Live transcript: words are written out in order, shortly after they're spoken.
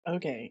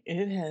Okay,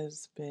 it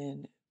has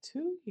been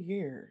 2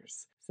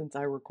 years since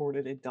I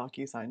recorded a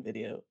DocuSign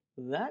video.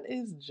 That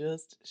is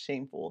just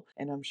shameful,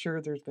 and I'm sure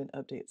there's been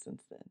updates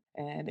since then.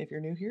 And if you're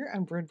new here,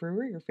 I'm Bren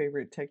Brewer, your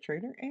favorite tech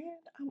trainer, and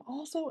I'm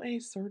also a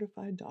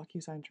certified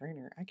DocuSign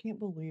trainer. I can't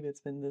believe it's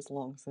been this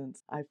long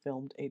since I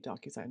filmed a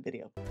DocuSign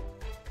video.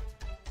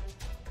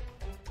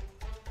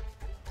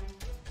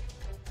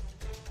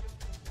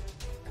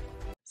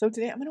 So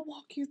today I'm going to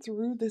walk you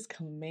through this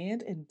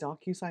command and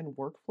DocuSign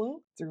workflow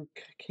through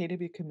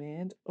KW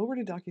command over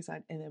to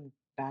DocuSign and then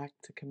back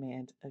to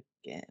command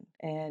again.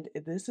 And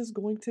this is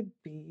going to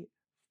be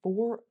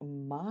for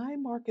my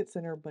market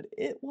center, but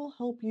it will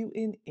help you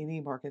in any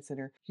market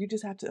center. You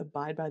just have to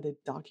abide by the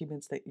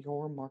documents that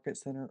your market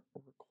center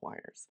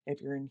requires.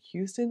 If you're in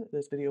Houston,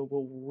 this video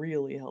will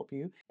really help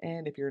you.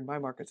 And if you're in my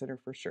market center,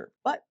 for sure.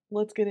 But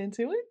let's get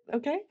into it.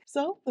 Okay.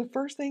 So the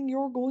first thing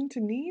you're going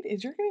to need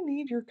is you're going to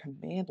need your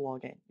command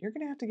login. You're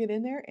going to have to get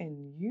in there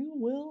and you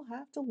will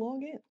have to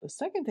log in. The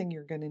second thing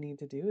you're going to need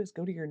to do is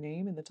go to your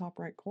name in the top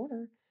right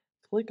corner,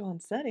 click on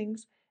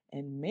settings,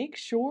 and make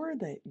sure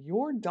that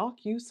your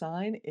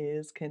DocuSign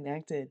is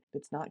connected. If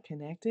it's not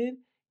connected,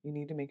 you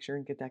need to make sure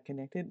and get that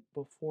connected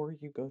before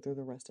you go through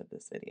the rest of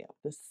this video.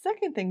 The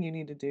second thing you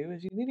need to do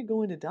is you need to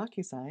go into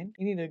DocuSign.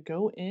 You need to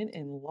go in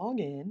and log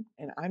in.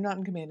 And I'm not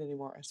in Command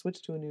anymore. I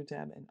switched to a new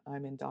tab and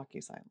I'm in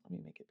DocuSign. Let me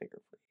make it bigger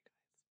for you.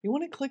 You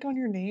want to click on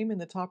your name in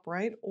the top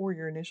right or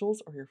your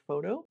initials or your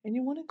photo, and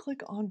you want to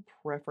click on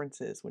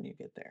preferences when you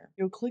get there.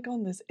 You'll click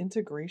on this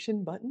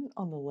integration button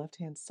on the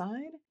left-hand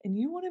side, and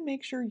you want to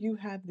make sure you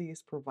have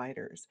these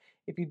providers.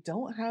 If you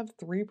don't have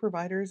 3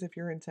 providers, if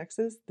you're in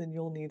Texas, then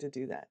you'll need to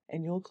do that.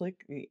 And you'll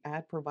click the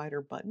add provider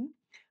button.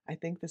 I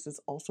think this is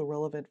also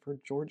relevant for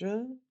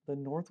Georgia, the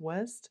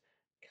Northwest,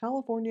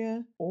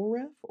 California,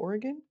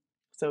 Oregon,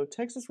 so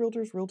Texas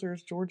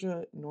Realtors,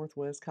 Georgia,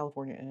 Northwest,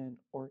 California, and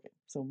Oregon.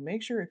 So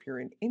make sure if you're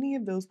in any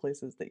of those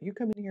places that you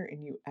come in here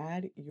and you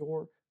add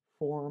your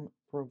form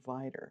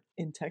provider.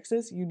 In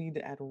Texas, you need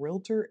to add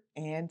Realtor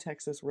and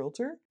Texas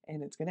Realtor,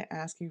 and it's going to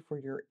ask you for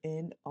your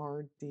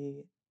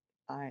NRDI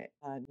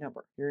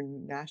number, your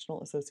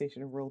National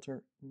Association of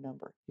Realtor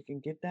number. You can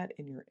get that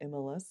in your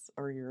MLS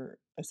or your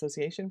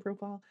association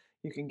profile.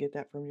 You can get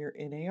that from your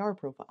NAR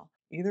profile.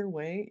 Either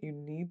way, you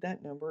need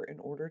that number in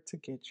order to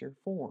get your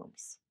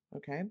forms.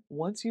 Okay,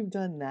 once you've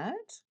done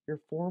that, your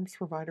forms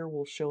provider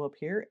will show up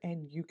here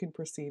and you can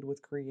proceed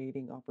with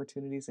creating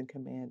opportunities in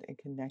Command and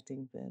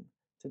connecting them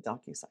to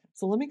DocuSign.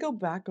 So let me go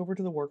back over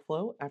to the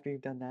workflow after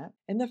you've done that.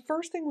 And the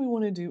first thing we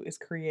want to do is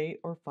create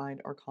or find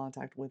our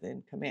contact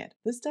within Command.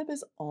 This step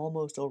is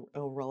almost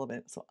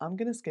irrelevant, so I'm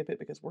going to skip it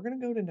because we're going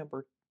to go to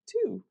number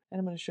 2 and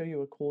I'm going to show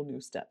you a cool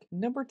new step.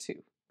 Number 2,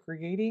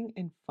 creating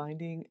and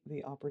finding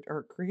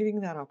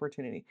creating that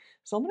opportunity.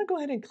 So I'm going to go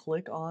ahead and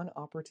click on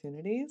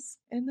opportunities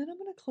and then I'm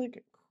going to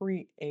click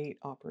create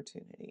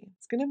opportunity.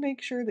 It's going to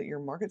make sure that your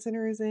market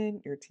center is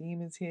in, your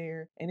team is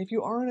here. And if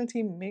you are on a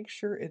team, make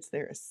sure it's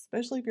there,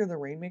 especially if you're the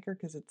rainmaker,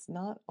 because it's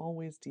not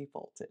always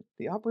defaulted.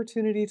 The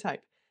opportunity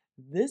type.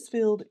 This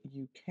field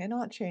you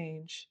cannot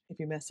change if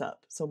you mess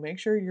up. So make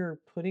sure you're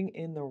putting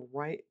in the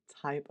right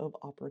type of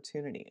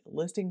opportunity.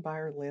 Listing,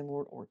 buyer,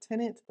 landlord, or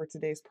tenant. For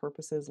today's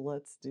purposes,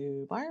 let's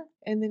do buyer.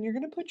 And then you're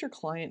going to put your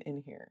client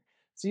in here.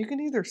 So you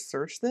can either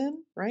search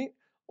them, right?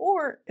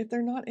 Or if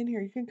they're not in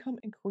here, you can come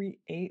and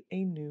create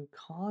a new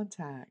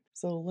contact.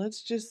 So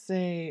let's just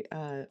say,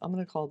 I'm going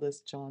to call this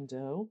John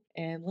Doe.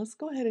 And let's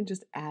go ahead and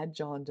just add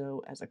John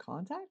Doe as a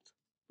contact.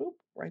 Boop,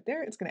 right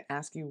there. It's going to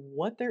ask you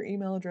what their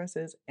email address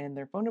is and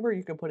their phone number.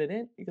 You can put it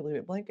in, you can leave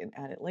it blank and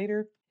add it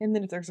later. And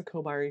then if there's a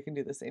co-buyer, you can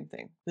do the same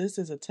thing. This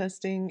is a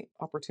testing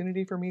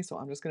opportunity for me, so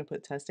I'm just going to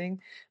put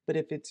testing. But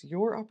if it's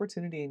your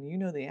opportunity and you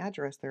know the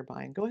address they're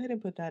buying, go ahead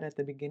and put that at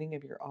the beginning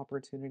of your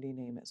opportunity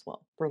name as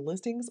well. For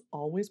listings,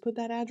 always put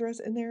that address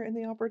in there in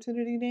the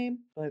opportunity name.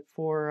 But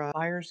for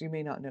buyers, you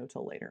may not know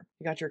till later.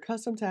 You got your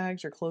custom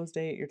tags, your close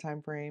date, your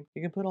time frame.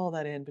 You can put all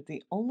that in, but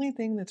the only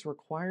thing that's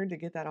required to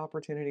get that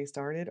opportunity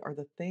started are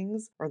the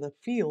things or the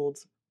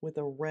fields with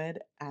a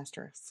red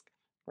asterisk,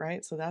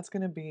 right? So that's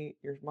going to be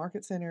your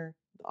market center,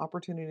 the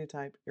opportunity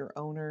type, your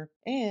owner,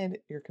 and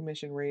your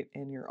commission rate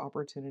and your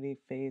opportunity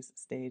phase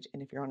stage.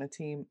 And if you're on a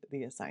team,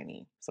 the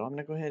assignee. So I'm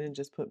going to go ahead and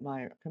just put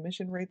my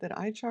commission rate that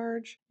I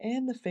charge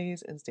and the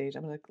phase and stage.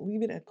 I'm going to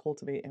leave it at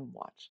cultivate and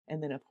watch.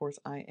 And then of course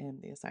I am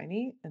the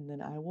assignee, and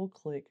then I will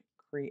click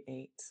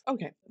create.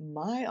 Okay,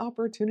 my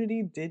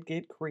opportunity did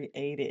get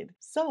created.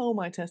 So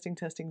my testing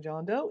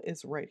John Doe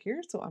is right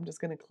here. So I'm just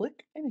going to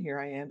click and here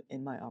I am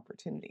in my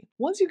opportunity.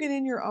 Once you get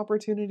in your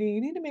opportunity, you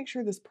need to make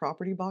sure this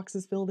property box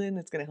is filled in.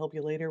 It's going to help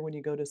you later when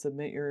you go to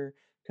submit your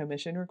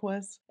commission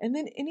request. And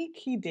then any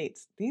key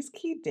dates. These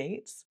key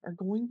dates are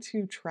going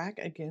to track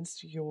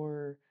against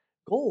your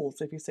goals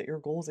if you set your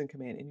goals in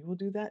Command, and you will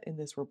do that in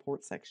this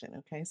report section.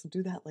 Okay, so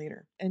do that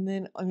later. And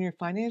then on your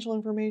financial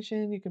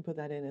information, you can put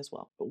that in as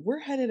well. But we're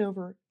headed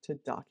over to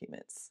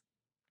documents.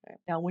 Okay.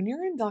 Now, when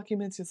you're in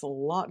documents, there's a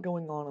lot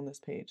going on this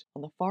page.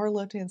 On the far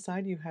left-hand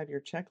side, you have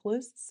your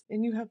checklists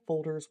and you have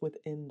folders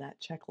within that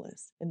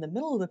checklist. In the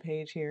middle of the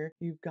page here,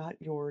 you've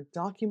got your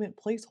document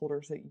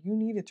placeholders that you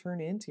need to turn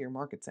into your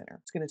market center.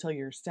 It's going to tell you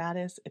your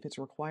status, if it's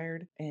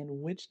required, and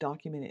which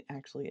document it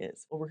actually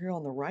is. Over here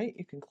on the right,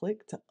 you can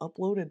click to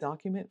upload a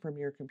document from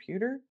your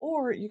computer,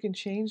 or you can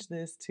change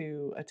this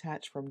to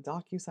attach from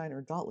DocuSign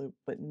or Dotloop,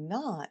 but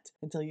not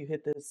until you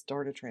hit this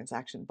Start a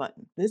Transaction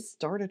button. This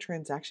Start a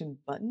Transaction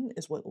button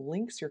is what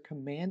links your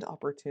command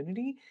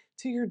opportunity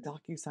to your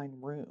DocuSign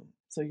room.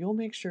 So you'll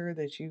make sure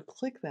that you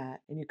click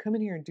that and you come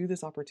in here and do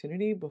this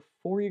opportunity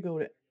before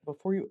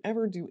you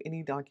ever do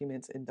any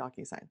documents in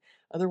DocuSign.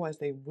 Otherwise,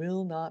 they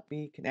will not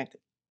be connected.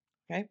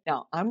 Okay,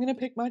 now I'm going to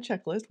pick my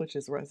checklist, which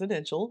is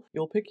residential.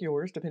 You'll pick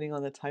yours depending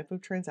on the type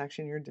of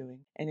transaction you're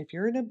doing. And if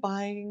you're in a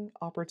buying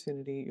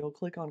opportunity, you'll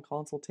click on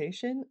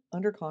consultation,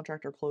 under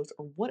contract, or close,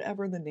 or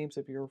whatever the names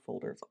of your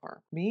folders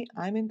are. Me,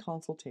 I'm in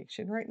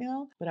consultation right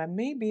now, but I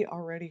may be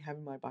already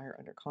having my buyer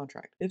under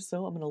contract. If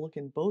so, I'm going to look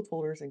in both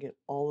folders and get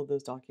all of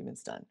those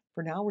documents done.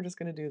 For now, we're just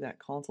going to do that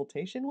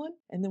consultation one,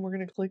 and then we're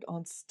going to click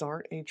on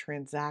start a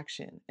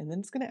transaction. And then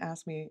it's going to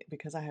ask me,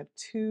 because I have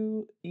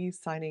two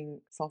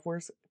e-signing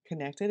softwares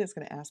connected, it's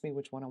going to ask me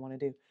which one I want to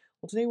do.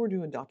 Well, today we're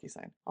doing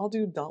DocuSign. I'll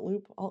do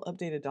Dotloop. I'll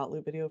update a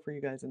Dotloop video for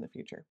you guys in the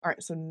future. All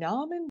right, so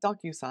now I'm in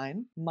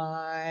DocuSign.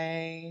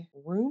 My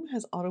room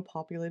has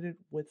auto-populated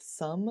with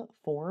some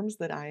forms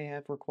that I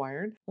have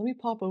required. Let me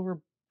pop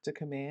over to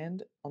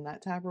command on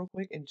that tab real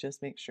quick and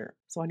just make sure.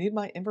 So I need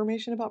my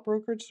information about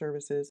brokerage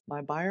services,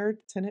 my buyer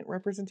tenant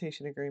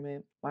representation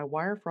agreement, my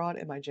wire fraud,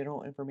 and my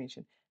general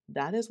information.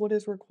 That is what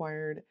is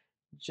required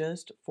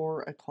just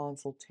for a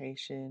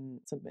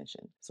consultation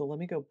submission. So let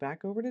me go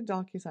back over to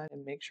DocuSign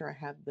and make sure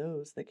I have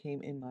those that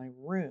came in my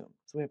room.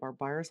 So we have our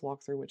buyer's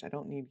walkthrough, which I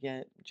don't need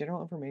yet,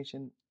 general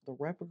information, the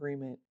rep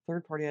agreement,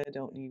 third party I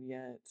don't need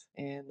yet,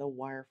 and the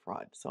wire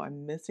fraud. So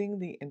I'm missing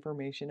the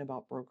information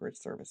about brokerage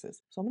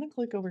services. So I'm going to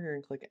click over here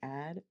and click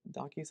add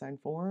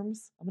DocuSign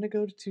forms. I'm going to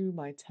go to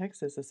my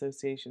Texas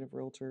Association of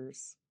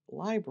Realtors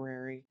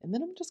library, and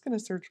then I'm just going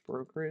to search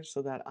brokerage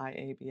so that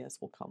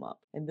IABS will come up.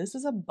 And this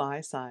is a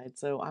buy side,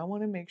 so I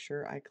want to make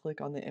sure I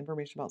click on the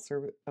information about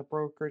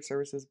brokerage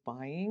services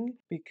buying,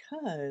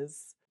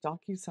 because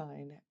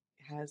DocuSign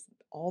has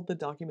all the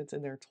documents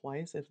in there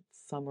twice, if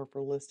some are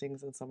for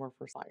listings and some are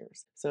for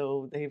buyers.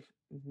 So they've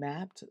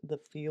mapped the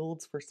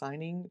fields for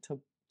signing to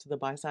the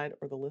buy side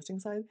or the listing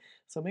side.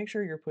 So make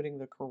sure you're putting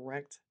the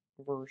correct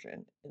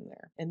version in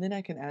there. And then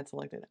I can add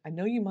selected. I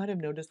know you might have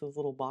noticed this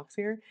little box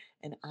here,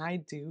 and I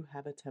do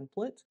have a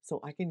template, so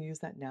I can use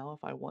that now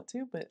if I want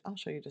to, but I'll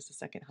show you just a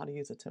second how to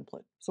use a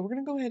template. So we're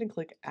going to go ahead and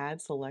click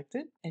add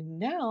selected, and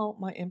now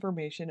my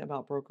information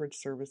about brokerage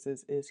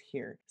services is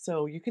here.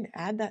 So you can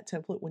add that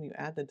template when you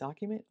add the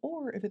document,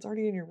 or if it's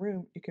already in your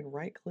room, you can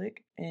right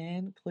click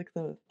and click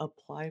the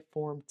apply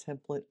form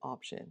template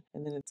option,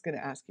 and then it's going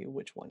to ask you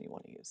which one you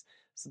want to use.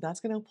 So that's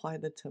going to apply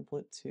the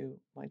template to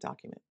my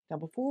document. Now,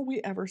 before we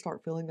ever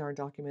start filling our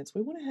documents,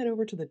 we want to head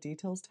over to the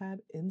details tab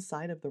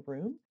inside of the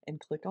room and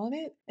click on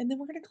it. And then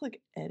we're going to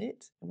click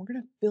edit, and we're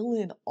going to fill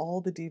in all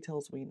the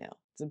details we know.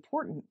 It's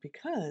important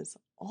because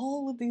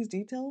all of these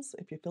details,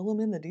 if you fill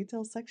them in the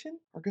details section,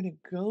 are going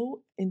to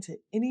go into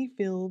any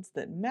fields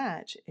that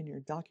match in your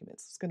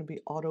documents. It's going to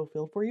be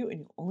auto-filled for you, and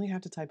you only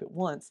have to type it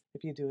once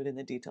if you do it in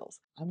the details.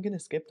 I'm going to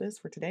skip this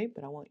for today,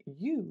 but I want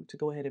you to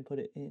go ahead and put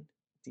it in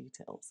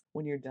details.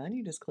 When you're done,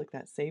 you just click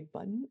that save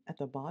button at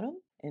the bottom,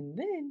 and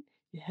then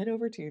you head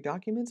over to your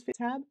documents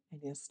tab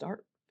and you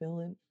start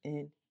filling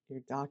in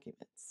your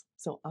documents.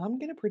 So I'm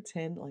going to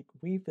pretend like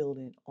we filled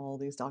in all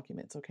these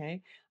documents,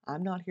 okay?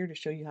 I'm not here to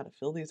show you how to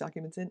fill these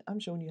documents in. I'm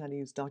showing you how to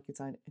use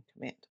DocuSign and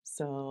Command.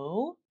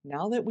 So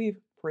now that we've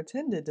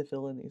pretended to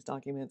fill in these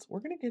documents, we're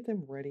going to get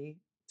them ready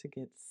to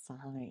get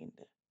signed,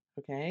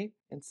 okay?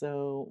 And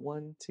so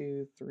 1,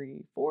 2,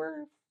 3,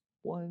 4.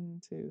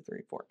 1, 2,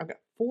 3, 4. I've got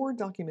 4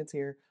 documents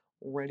here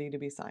ready to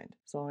be signed.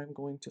 So I'm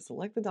going to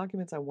select the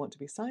documents I want to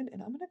be signed,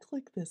 and I'm going to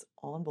click this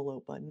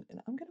envelope button, and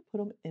I'm going to put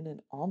them in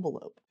an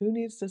envelope. Who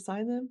needs to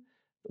sign them?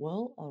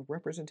 Well, a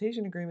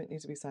representation agreement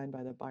needs to be signed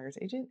by the buyer's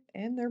agent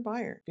and their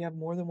buyer. If you have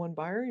more than one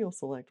buyer, you'll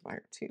select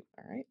buyer 2.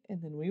 All right,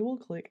 and then we will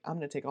click, I'm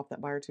going to take off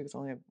that buyer 2 because I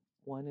only have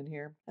 1 in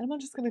here. And I'm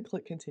just going to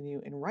click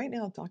continue. And right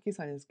now,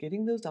 DocuSign is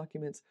getting those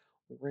documents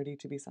ready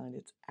to be signed.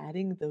 It's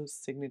adding those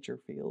signature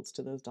fields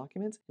to those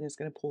documents, and it's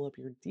going to pull up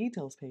your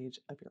details page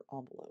of your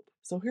envelope.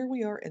 So here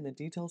we are in the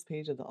details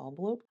page of the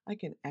envelope. I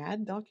can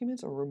add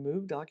documents or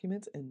remove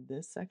documents in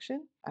this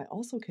section. I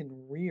also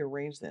can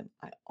rearrange them.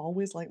 I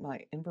always like my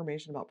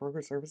information about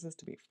broker services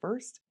to be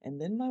first, and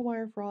then my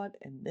wire fraud,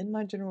 and then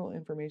my general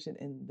information,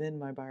 and then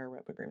my buyer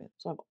rep agreement.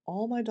 So I have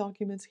all my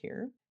documents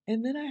here,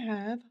 and then I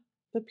have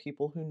the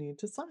people who need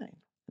to sign.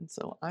 And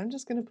so I'm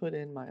just going to put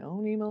in my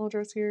own email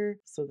address here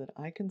so that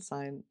I can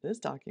sign this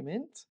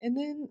document. And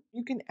then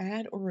you can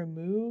add or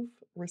remove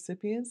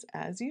recipients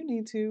as you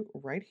need to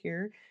right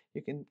here.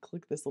 You can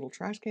click this little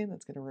trash can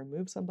that's going to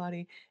remove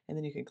somebody, and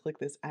then you can click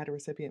this add a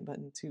recipient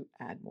button to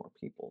add more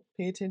people.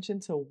 Pay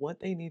attention to what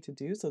they need to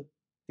do. So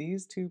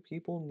these two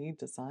people need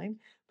to sign,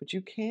 but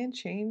you can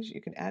change,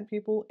 you can add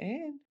people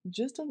and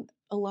just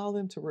allow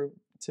them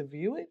to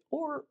view it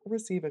or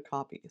receive a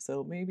copy.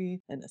 So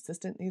maybe an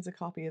assistant needs a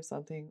copy of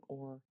something,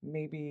 or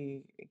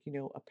maybe,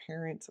 a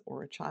parent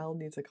or a child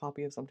needs a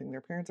copy of something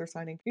their parents are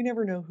signing. You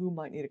never know who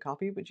might need a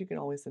copy, but you can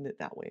always send it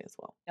that way as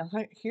well. Now,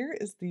 here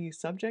is the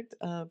subject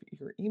of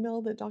your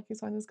email that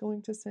DocuSign is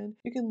going to send.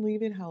 You can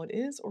leave it how it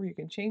is, or you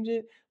can change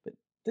it, but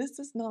this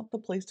is not the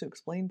place to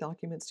explain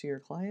documents to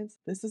your clients.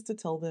 This is to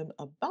tell them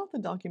about the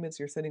documents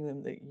you're sending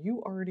them that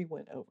you already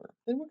went over.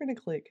 Then we're going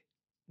to click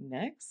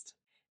Next.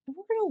 And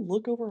we're going to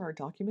look over our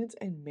documents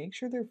and make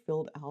sure they're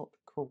filled out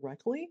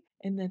correctly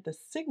and that the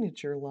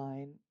signature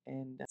line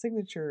and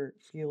signature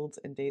fields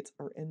and dates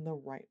are in the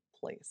right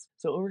place.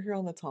 So over here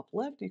on the top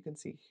left, you can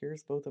see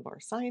here's both of our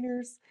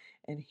signers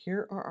and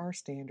here are our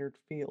standard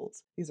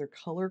fields. These are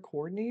color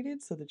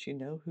coordinated so that you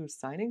know who's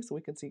signing. So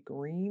we can see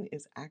green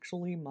is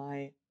actually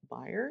my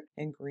buyer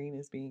and green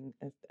is being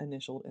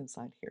initialed and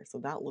signed here. So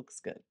that looks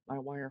good. My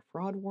wire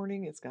fraud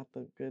warning, it's got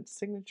the good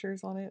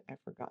signatures on it. I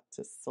forgot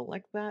to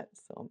select that.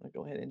 So I'm gonna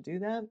go ahead and do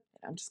that.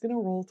 I'm just gonna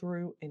roll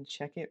through and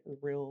check it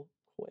real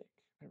quick.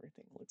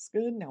 Everything looks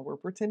good. Now we're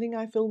pretending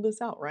I filled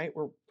this out, right?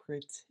 We're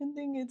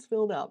pretending it's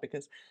filled out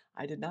because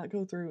I did not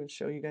go through and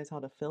show you guys how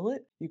to fill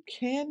it. You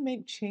can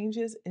make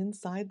changes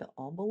inside the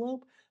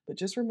envelope, but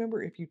just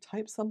remember if you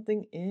type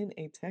something in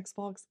a text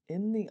box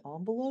in the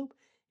envelope,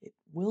 it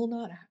will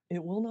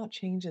not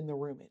change in the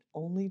room. It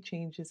only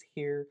changes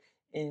here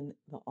in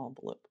the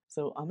envelope.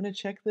 So I'm going to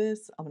check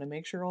this. I'm going to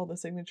make sure all the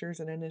signatures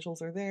and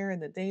initials are there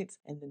and the dates.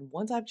 And then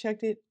once I've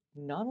checked it,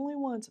 not only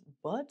once,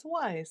 but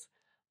twice,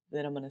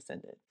 then I'm going to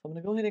send it. So I'm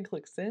going to go ahead and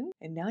click send.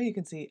 And now you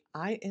can see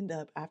I end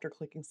up after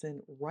clicking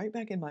send right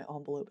back in my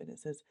envelope and it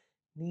says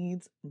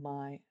needs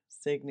my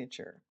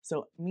signature.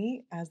 So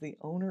me as the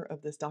owner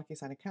of this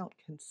DocuSign account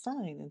can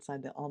sign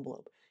inside the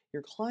envelope.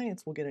 Your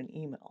clients will get an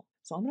email.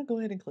 So I'm going to go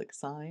ahead and click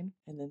sign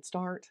and then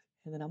start,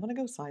 and then I'm going to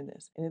go sign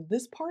this. And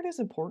this part is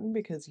important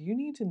because you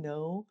need to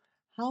know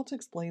how to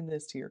explain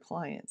this to your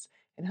clients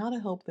and how to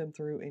help them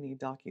through any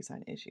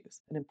DocuSign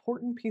issues. An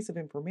important piece of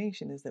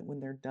information is that when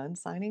they're done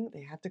signing,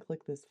 they have to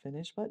click this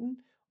finish button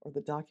or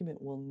the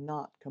document will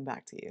not come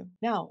back to you.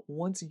 Now,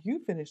 once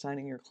you finish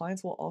signing, your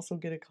clients will also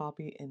get a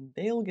copy and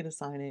they'll get to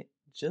sign it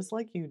just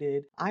like you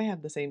did. I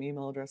have the same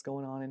email address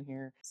going on in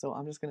here, so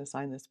I'm just going to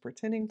sign this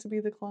pretending to be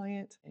the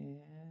client, and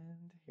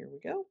here we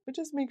go. But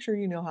just make sure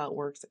you know how it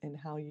works and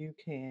how you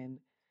can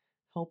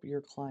help your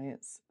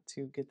clients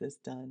to get this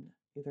done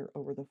either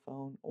over the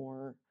phone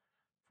or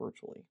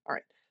virtually. All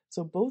right,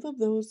 so both of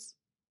those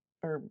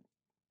are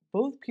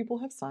both people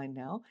have signed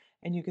now,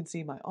 and you can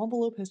see my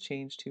envelope has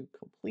changed to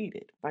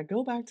completed. If I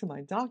go back to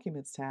my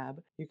documents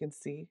tab, you can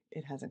see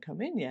it hasn't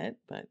come in yet,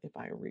 but if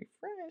I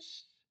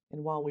refresh,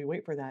 and while we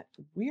wait for that,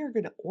 we are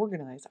going to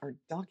organize our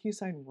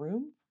DocuSign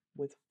room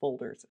with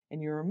folders.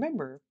 And you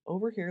remember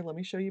over here, let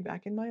me show you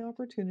back in my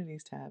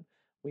opportunities tab,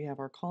 we have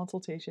our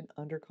consultation,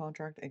 under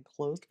contract, and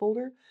closed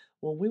folder.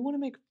 Well, we want to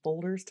make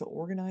folders to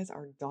organize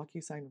our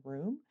DocuSign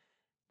room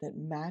that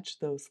match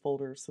those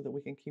folders so that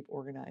we can keep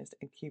organized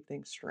and keep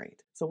things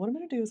straight. So what I'm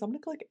going to do is I'm going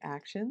to click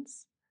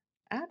Actions,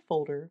 Add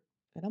Folder,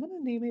 and I'm going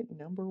to name it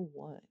number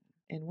 1.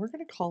 And we're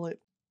going to call it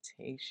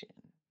Tation.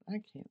 I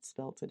can't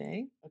spell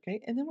today.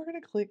 Okay, and then we're going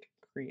to click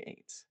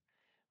Create.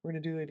 We're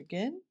going to do it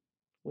again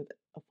with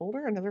a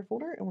folder, another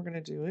folder, and we're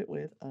going to do it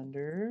with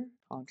Under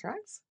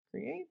Contracts,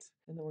 Create,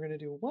 and then we're going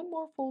to do one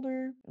more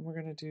folder, and we're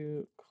going to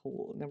do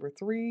number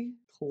 3,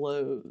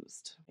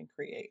 Closed, and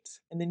Create.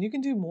 And then you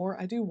can do more.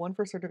 I do one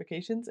for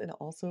certifications and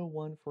also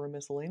one for a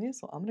miscellaneous,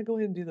 so I'm going to go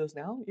ahead and do those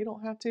now. You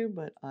don't have to,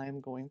 but I'm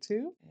going to,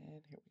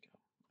 and here we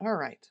go. All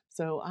right,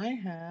 so I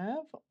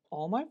have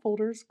all my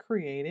folders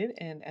created,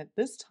 and at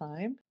this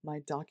time my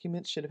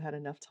documents should have had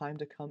enough time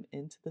to come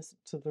into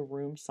the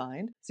room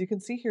signed. So you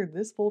can see here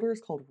this folder is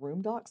called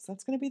Room Docs.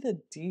 That's going to be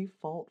the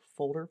default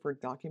folder for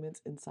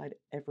documents inside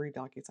every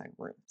DocuSign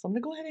room. So I'm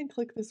going to go ahead and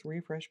click this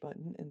refresh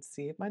button and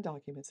see if my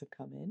documents have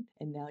come in,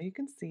 and now you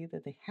can see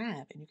that they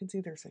have, and you can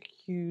see there's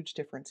a huge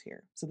difference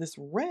here. So this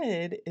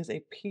red is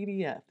a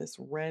PDF, this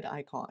red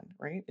icon,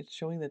 right? It's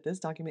showing that this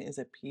document is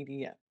a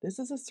PDF. This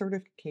is a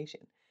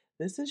certification.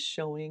 This is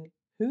showing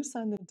who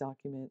signed the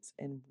documents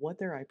and what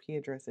their IP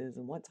address is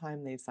and what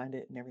time they signed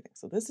it and everything.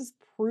 So this is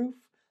proof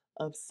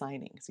of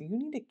signing. So you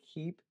need to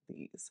keep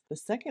these. The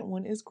second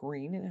one is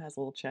green and it has a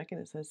little check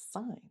and it says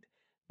signed.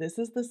 This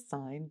is the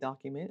signed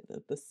document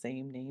with the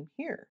same name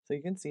here. So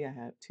you can see I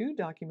have 2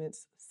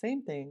 documents,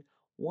 same thing.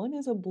 One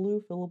is a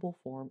blue fillable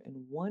form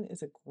and one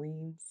is a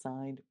green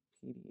signed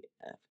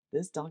PDF.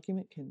 This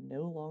document can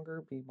no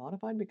longer be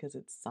modified because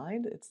it's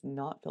signed, it's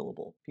not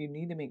fillable. If you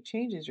need to make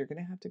changes, you're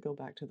going to have to go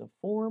back to the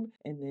form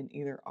and then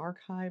either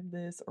archive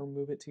this or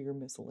move it to your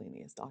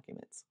miscellaneous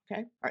documents.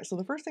 Okay? All right, so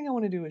the first thing I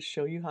want to do is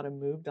show you how to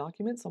move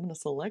documents. So I'm going to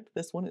select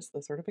this one, it's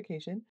the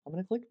certification. I'm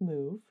going to click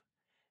move.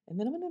 And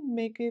then I'm going to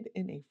make it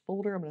in a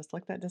folder. I'm going to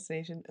select that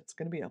destination. It's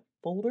going to be a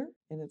folder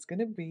and it's going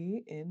to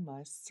be in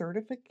my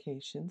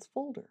certifications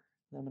folder.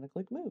 and I'm going to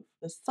click move.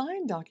 The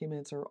signed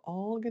documents are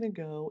all going to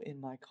go in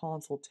my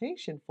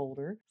consultation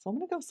folder. So I'm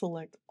going to go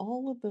select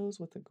all of those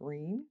with the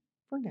green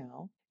for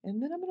now.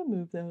 And then I'm going to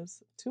move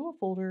those to a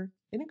folder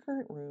in a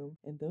current room,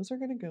 and those are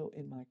going to go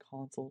in my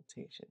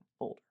consultation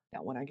folder.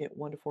 Now, when I get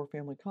 1 to 4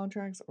 family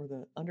contracts or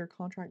the under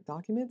contract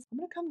documents, I'm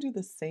going to come do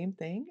the same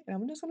thing, and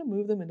I'm just going to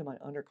move them into my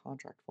under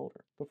contract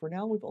folder. But for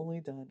now, we've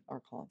only done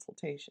our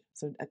consultation.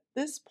 So at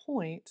this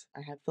point,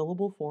 I have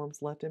fillable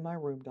forms left in my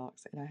room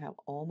docs, and I have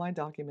all my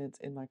documents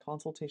in my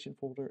consultation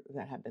folder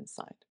that have been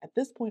signed. At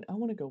this point, I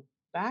want to go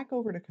back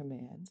over to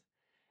Command.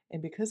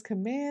 And because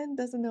Command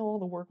doesn't know all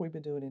the work we've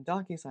been doing in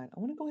DocuSign, I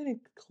want to go ahead and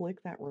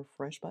click that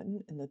refresh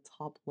button in the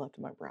top left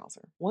of my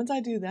browser. Once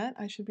I do that,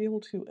 I should be able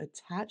to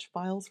attach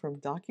files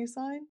from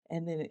DocuSign,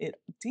 and then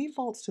it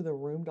defaults to the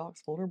Room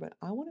Docs folder, but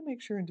I want to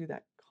make sure and do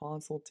that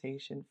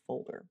consultation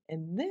folder.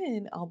 And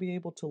then I'll be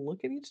able to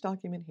look at each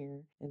document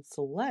here and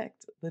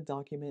select the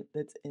document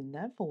that's in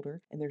that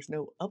folder, and there's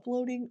no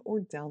uploading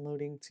or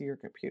downloading to your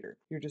computer.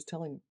 You're just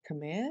telling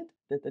Command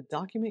that the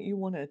document you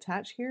want to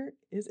attach here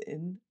is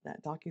in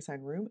that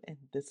DocuSign room, and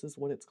this is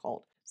what it's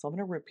called. So I'm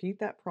going to repeat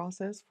that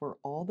process for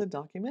all the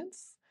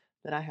documents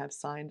that I have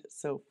signed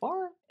so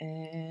far.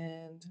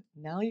 And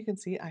now you can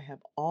see I have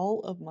all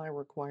of my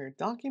required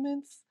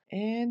documents.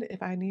 And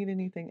if I need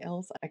anything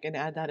else, I can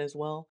add that as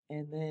well.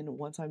 And then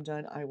once I'm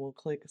done, I will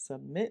click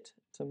submit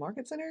to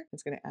Market Center.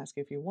 It's going to ask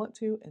you if you want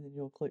to, and then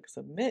you'll click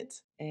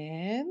submit.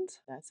 And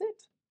that's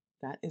it.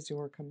 That is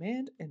your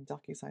Command and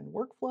DocuSign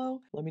workflow.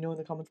 Let me know in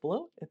the comments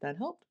below if that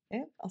helped,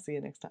 and I'll see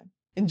you next time.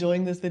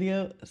 Enjoying this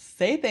video?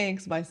 Say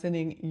thanks by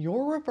sending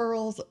your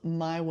referrals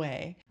my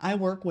way. I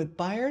work with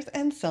buyers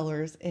and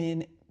sellers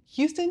in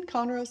Houston,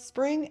 Conroe,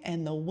 Spring,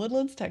 and the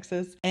Woodlands,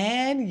 Texas.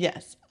 And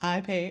yes,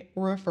 I pay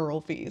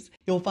referral fees.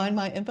 You'll find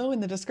my info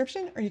in the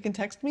description, or you can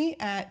text me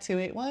at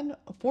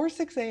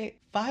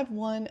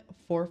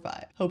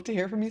 281-468-5145. Hope to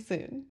hear from you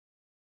soon.